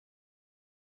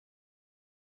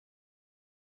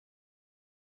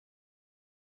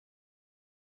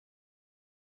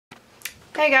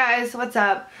Hey guys, what's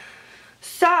up?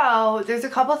 So, there's a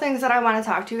couple things that I want to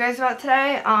talk to you guys about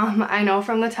today. I know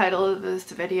from the title of this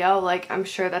video, like, I'm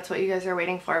sure that's what you guys are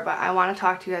waiting for, but I want to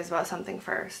talk to you guys about something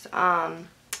first. Okay,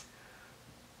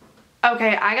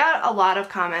 I got a lot of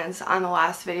comments on the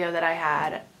last video that I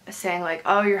had saying like,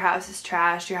 oh, your house is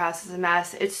trash, your house is a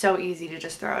mess, it's so easy to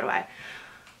just throw it away.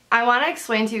 I want to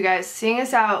explain to you guys, seeing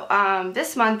as how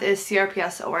this month is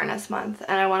CRPS Awareness Month,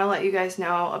 and I want to let you guys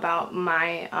know about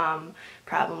my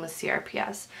problem with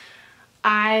CRPS.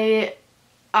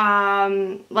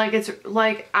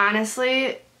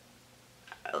 Honestly,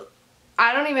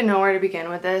 I don't even know where to begin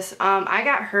with this. I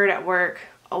got hurt at work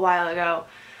a while ago.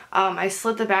 I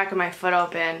slit the back of my foot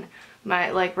open,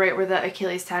 right where the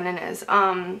Achilles tendon is,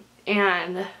 and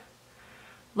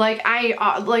I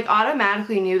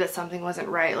automatically knew that something wasn't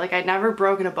right. Like, I'd never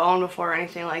broken a bone before or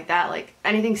anything like that, like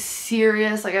anything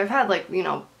serious. Like, I've had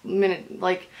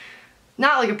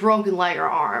not like a broken leg or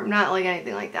arm, not like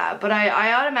anything like that, but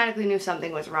I automatically knew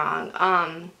something was wrong.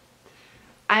 I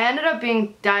ended up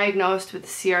being diagnosed with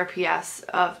CRPS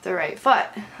of the right foot.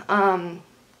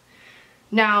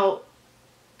 Now,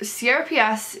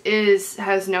 CRPS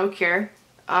has no cure.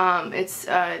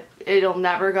 It'll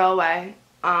never go away.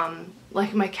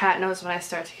 Like, my cat knows when I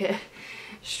start to get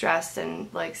stressed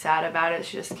and like sad about it.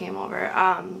 She just came over.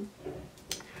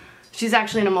 She's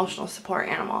actually an emotional support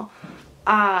animal.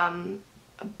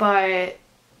 But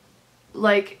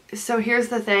like, so here's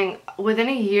the thing. Within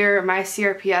a year, my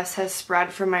CRPS has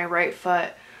spread from my right foot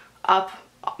up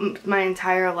my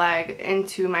entire leg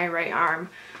into my right arm.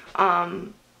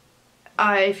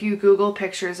 If you Google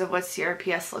pictures of what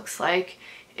CRPS looks like,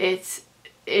 it's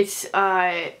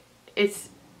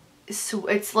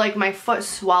like my foot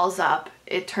swells up.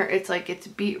 It's like it's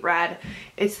beet red.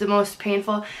 It's the most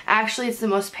painful. Actually, it's the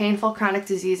most painful chronic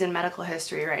disease in medical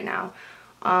history right now,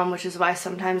 which is why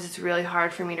sometimes it's really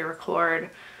hard for me to record.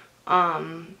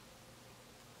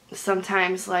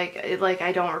 Sometimes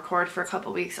I don't record for a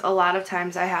couple weeks. A lot of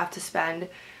times I have to spend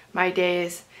my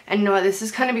days, and you know what, this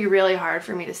is going to be really hard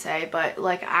for me to say, but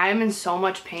like, I'm in so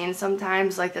much pain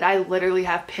sometimes, like, that I literally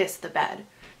have pissed the bed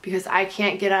because I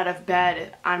can't get out of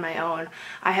bed on my own.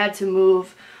 I had to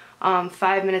move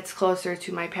 5 minutes closer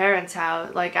to my parents'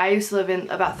 house. Like, I used to live in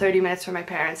about 30 minutes from my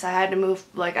parents. I had to move,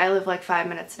 like, I live like 5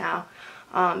 minutes now,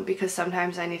 because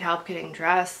sometimes I need help getting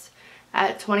dressed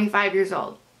at 25 years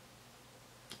old.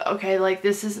 Okay, like,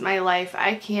 this is my life.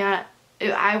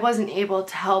 I wasn't able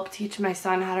to help teach my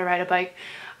son how to ride a bike.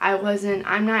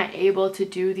 I'm not able to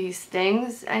do these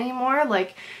things anymore.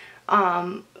 Like,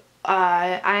 I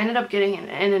ended up getting in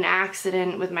an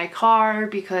accident with my car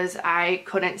because I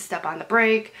couldn't step on the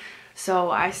brake, so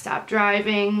I stopped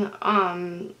driving.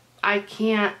 I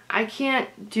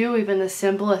can't do even the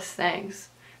simplest things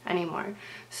anymore.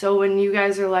 So when you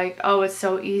guys are like, oh, it's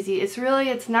so easy, it's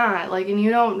not. Like, and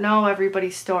you don't know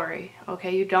everybody's story,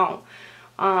 okay? You don't.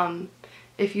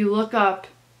 If you look up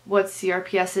what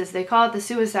CRPS is, they call it the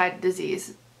suicide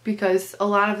disease, because a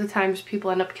lot of the times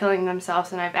people end up killing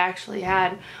themselves, and I've actually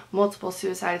had multiple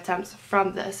suicide attempts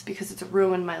from this because it's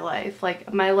ruined my life.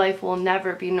 Like, my life will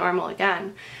never be normal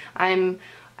again.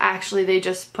 They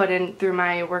just put in through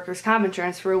my workers' comp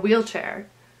insurance for a wheelchair.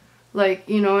 Like,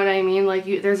 you know what I mean? Like,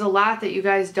 there's a lot that you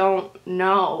guys don't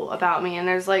know about me, and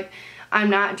there's like, I'm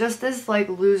not just this like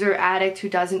loser addict who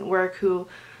doesn't work, who,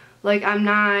 like,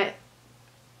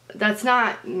 that's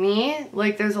not me.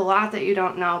 Like, there's a lot that you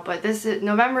don't know, but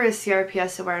November is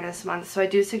CRPS Awareness Month, so I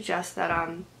do suggest that,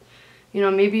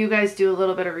 maybe you guys do a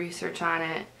little bit of research on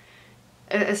it,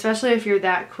 especially if you're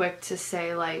that quick to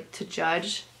say, like, to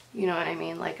judge, you know what I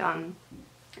mean? Like, and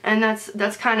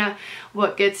that's kind of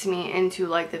what gets me into,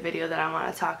 like, the video that I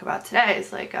want to talk about today,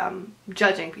 is, like,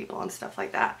 judging people and stuff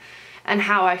like that, and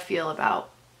how I feel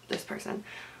about this person.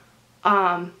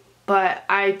 But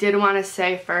I did want to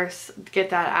say first, get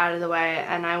that out of the way,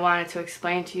 and I wanted to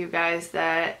explain to you guys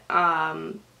that,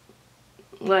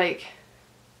 like,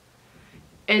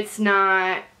 it's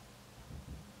not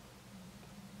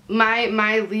my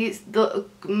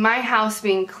house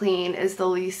being clean is the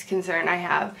least concern I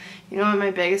have. You know what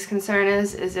my biggest concern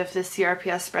is if the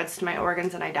CRPS spreads to my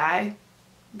organs and I die.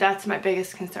 That's my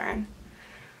biggest concern.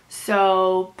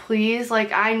 So please,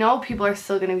 like, I know people are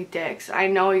still gonna be dicks. I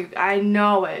know it.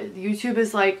 YouTube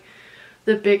is like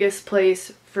the biggest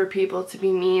place for people to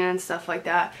be mean and stuff like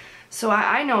that. So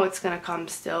I know it's gonna come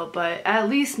still, but at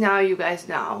least now you guys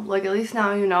know. Like, at least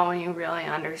now you know and you really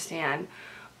understand.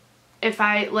 If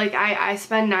I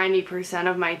spend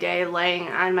 90% of my day laying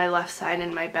on my left side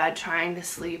in my bed trying to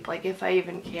sleep, like, if I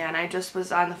even can. I just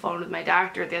was on the phone with my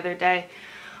doctor the other day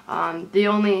The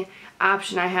only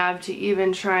option I have to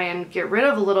even try and get rid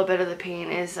of a little bit of the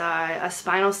pain is a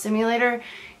spinal stimulator,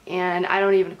 and I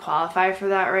don't even qualify for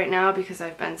that right now because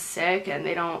I've been sick, and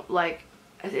they don't, like,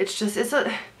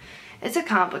 it's a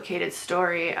complicated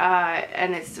story,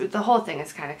 and the whole thing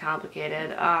is kind of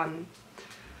complicated.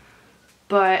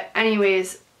 But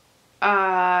anyways,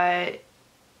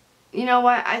 you know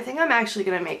what? I think I'm actually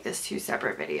going to make this 2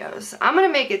 separate videos. I'm going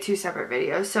to make it 2 separate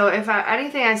videos. So if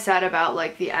anything I said about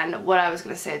like the end, what I was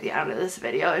going to say at the end of this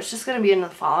video, it's just going to be in the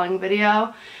following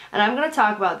video. And I'm going to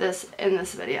talk about this in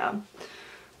this video.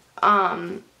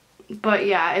 But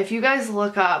yeah, if you guys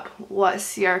look up what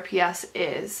CRPS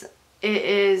is, it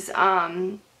is,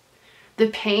 the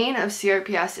pain of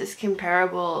CRPS is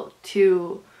comparable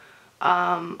to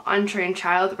untrained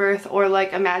childbirth, or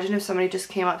like imagine if somebody just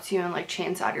came up to you and like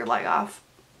chainsawed your leg off.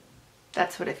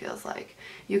 That's what it feels like.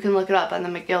 You can look it up on the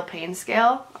McGill pain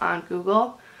scale on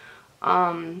Google,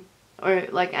 or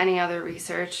like any other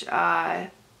research.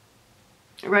 Right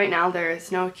now there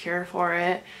is no cure for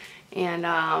it, and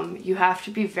you have to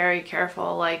be very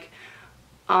careful. Like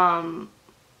when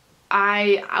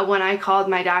I called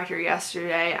my doctor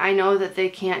yesterday, I know that they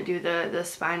can't do the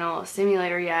spinal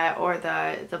stimulator yet, or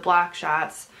the block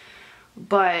shots,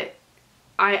 but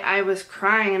I was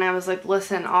crying, and I was like,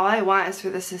 listen, all I want is for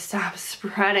this to stop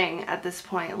spreading at this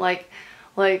point. Like,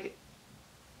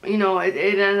 you know, it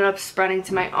ended up spreading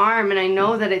to my arm, and I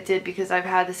know that it did because I've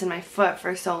had this in my foot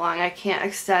for so long. I can't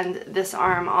extend this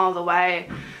arm all the way.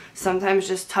 Sometimes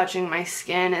just touching my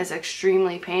skin is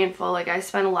extremely painful. Like, I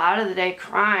spend a lot of the day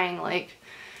crying, like,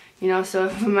 you know, so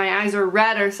if my eyes are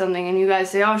red or something and you guys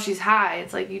say, oh, she's high,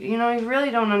 it's like, you know, you really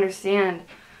don't understand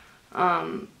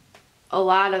a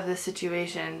lot of the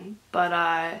situation.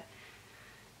 But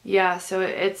yeah, so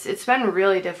it's been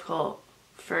really difficult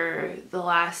for the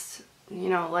last, you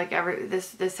know, like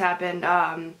this happened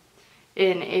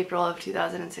in April of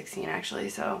 2016 actually.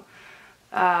 So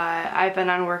I've been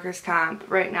on workers' comp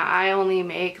right now. I only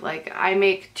make, like, I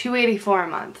make $284 a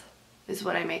month is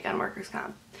what I make on workers'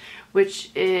 comp,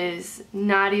 which is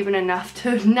not even enough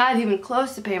to, not even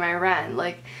close to pay my rent.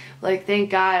 Like thank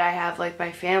God I have like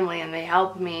my family and they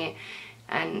help me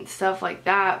and stuff like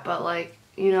that. But like,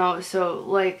 you know, so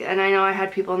like, and I know I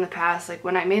had people in the past, like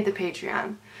when I made the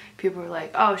Patreon, people were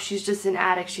like, oh, she's just an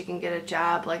addict, she can get a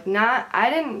job. Like, I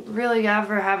didn't really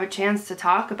ever have a chance to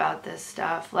talk about this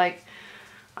stuff. Like,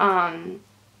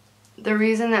 the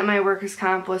reason that my workers'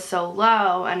 comp was so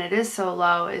low, and it is so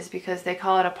low, is because they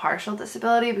call it a partial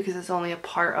disability because it's only a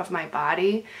part of my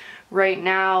body. Right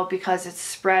now, because it's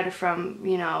spread from,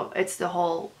 you know, it's the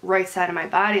whole right side of my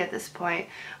body at this point,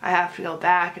 I have to go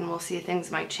back, and we'll see, things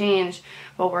might change.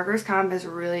 But workers' comp is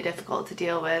really difficult to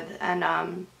deal with,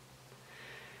 and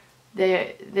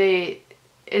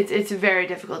it's very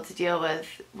difficult to deal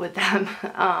with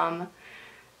them.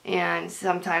 And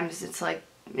sometimes it's like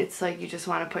you just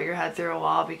want to put your head through a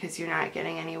wall because you're not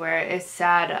getting anywhere. It's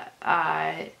sad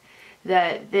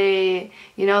that they,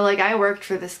 you know, like I worked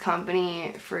for this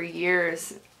company for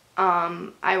years.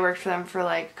 I worked for them for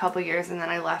like a couple years, and then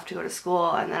I left to go to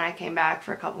school, and then I came back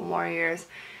for a couple more years.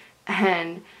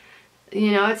 And,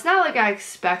 you know, it's not like I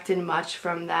expected much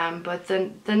from them, but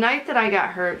the night that I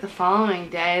got hurt, the following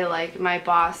day, like my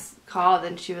boss called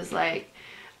and she was like,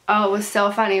 oh, it was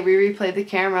so funny. We replayed the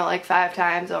camera like 5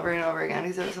 times over and over again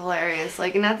because it was hilarious.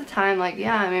 Like, and at the time, like,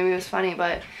 yeah, maybe it was funny,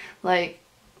 but like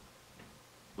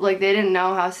they didn't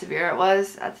know how severe it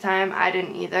was at the time. I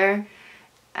didn't either.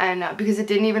 And because it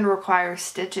didn't even require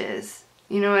stitches.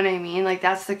 You know what I mean? Like,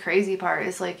 that's the crazy part,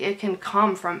 is like it can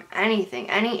come from anything,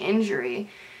 any injury,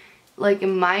 like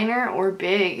minor or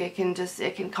big. It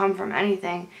can come from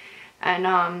anything.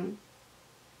 And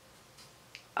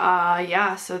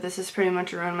yeah, so this has pretty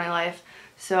much ruined my life.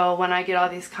 So when I get all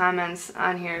these comments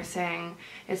on here saying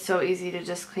it's so easy to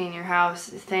just clean your house,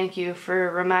 thank you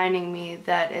for reminding me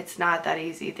that it's not that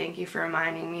easy. Thank you for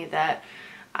reminding me that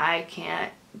I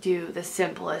can't do the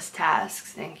simplest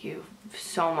tasks. Thank you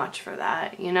so much for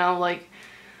that. You know, like,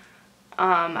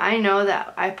 I know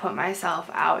that I put myself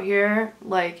out here,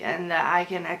 like, and that I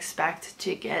can expect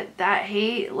to get that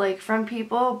hate, like, from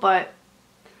people, but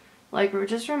like,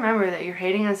 just remember that you're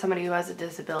hating on somebody who has a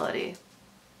disability,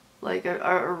 like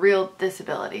a real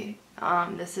disability.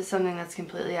 This is something that's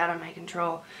completely out of my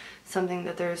control, something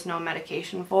that there's no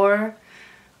medication for,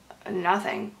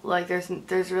 nothing. Like, there's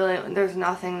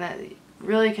nothing that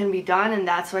really can be done, and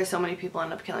that's why so many people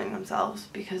end up killing themselves,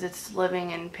 because it's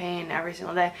living in pain every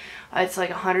single day. It's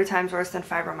like 100 times worse than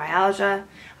fibromyalgia,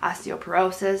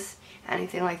 osteoporosis,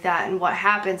 anything like that. And what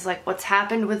happens, like what's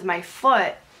happened with my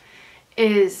foot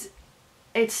is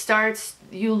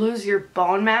you lose your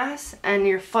bone mass and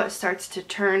your foot starts to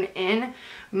turn in.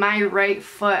 My right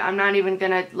foot, I'm not even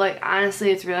gonna, like,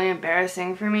 honestly, it's really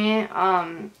embarrassing for me.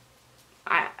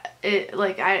 I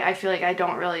feel like I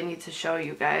don't really need to show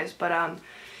you guys, but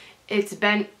it's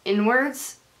bent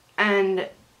inwards, and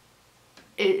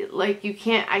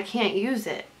I can't use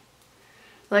it.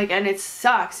 Like, and it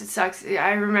sucks. It sucks.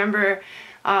 I remember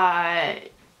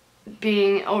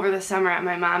being over the summer at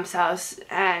my mom's house,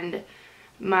 and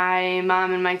my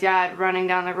mom and my dad running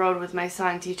down the road with my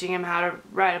son, teaching him how to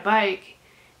ride a bike,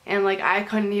 and like I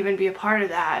couldn't even be a part of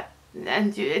that.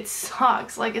 And dude, it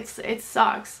sucks. Like, it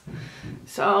sucks.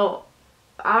 So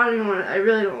I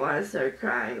really don't want to start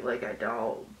crying. Like, I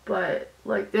don't. But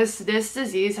like this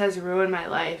disease has ruined my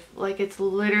life. Like, it's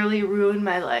literally ruined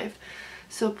my life.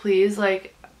 So please,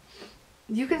 like,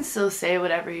 you can still say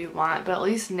whatever you want, but at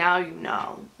least now you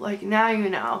know. Like, now you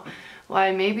know.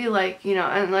 Why, maybe, like, you know,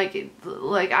 and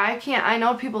like I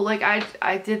know people, like,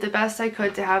 I did the best I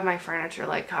could to have my furniture,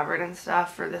 like, covered and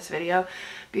stuff for this video,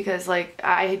 because, like,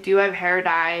 I do have hair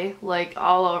dye, like,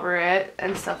 all over it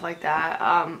and stuff like that.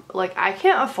 Like, I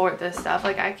can't afford this stuff.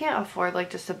 Like, I can't afford, like,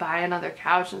 just to buy another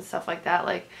couch and stuff like that.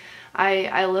 Like,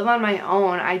 I live on my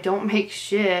own. I don't make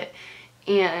shit,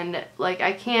 and, like,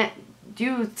 I can't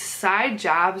do side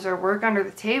jobs or work under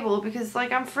the table because,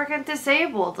 like, I'm freaking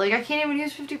disabled. Like, I can't even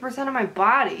use 50% of my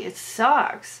body. It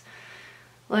sucks.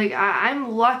 Like,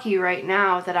 I'm lucky right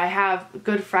now that I have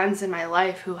good friends in my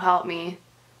life who help me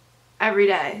every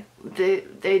day.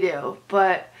 They do.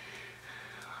 But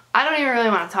I don't even really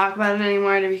want to talk about it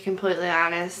anymore, to be completely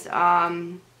honest.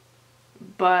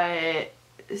 But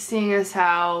seeing as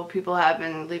how people have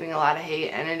been leaving a lot of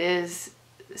hate, and it is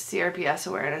CRPS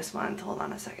Awareness Month. Hold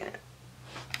on a second.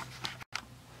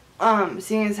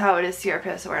 Seeing as how it is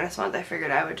CRPS Awareness Month, I figured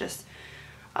I would just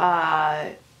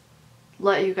let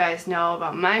you guys know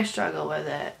about my struggle with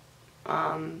it.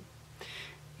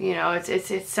 You know,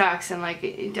 it sucks, and like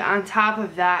on top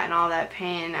of that and all that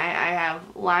pain, I have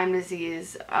Lyme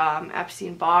disease,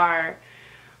 Epstein-Barr,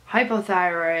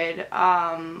 hypothyroid,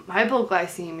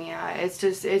 hypoglycemia. It's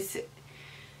just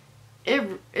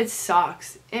it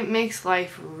sucks. It makes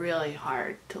life really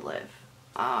hard to live.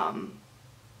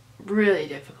 Really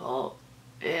difficult,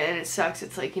 and it sucks.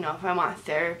 It's like, you know, if I want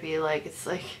therapy, like, it's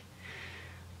like,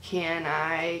 can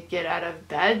I get out of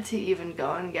bed to even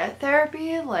go and get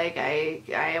therapy? Like,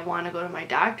 I want to go to my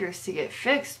doctor's to get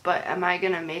fixed, but am I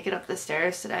gonna make it up the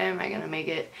stairs today? Am I gonna make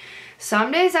it?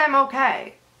 Some days I'm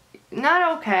okay,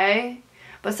 not okay,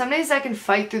 but some days I can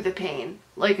fight through the pain.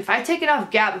 Like, if I take enough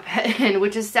gabapentin,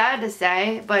 which is sad to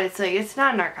say, but it's like, it's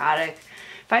not a narcotic.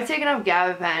 If I take enough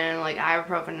gabapentin and like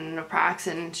ibuprofen and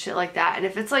naproxen and shit like that, and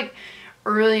if it's like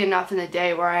early enough in the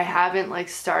day where I haven't like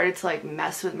started to like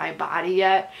mess with my body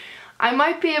yet, I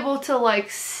might be able to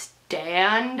like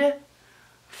stand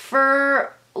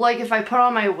for, like, if I put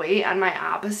all my weight on my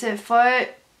opposite foot,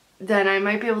 then I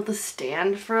might be able to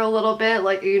stand for a little bit.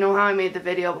 Like, you know how I made the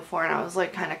video before and I was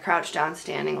like kind of crouched down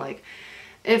standing, like,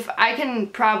 if I can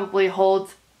probably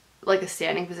hold like a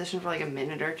standing position for like a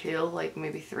minute or two, like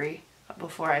maybe 3,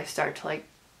 before I start to like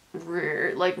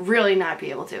really not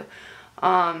be able to.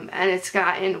 And it's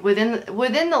gotten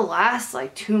within the last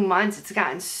like 2 months, it's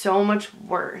gotten so much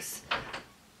worse.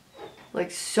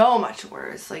 Like, so much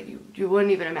worse. Like, you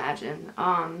wouldn't even imagine.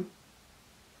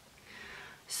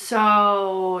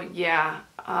 So yeah,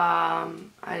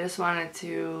 I just wanted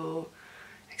to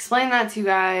explain that to you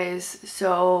guys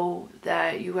so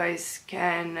that you guys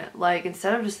can, like,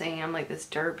 instead of just thinking I'm like this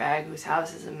dirtbag whose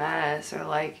house is a mess, or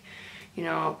like, you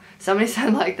know, somebody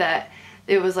said like that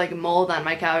it was like mold on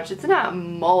my couch. It's not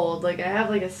mold. Like, I have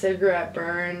like a cigarette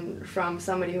burn from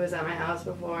somebody who was at my house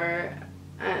before,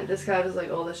 and this couch is like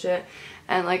old as shit,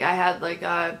 and like I had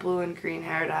like blue and green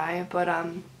hair dye. But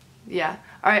yeah,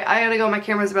 alright, I gotta go. My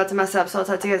camera's about to mess up, so I'll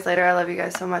talk to you guys later. I love you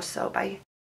guys so much, so bye.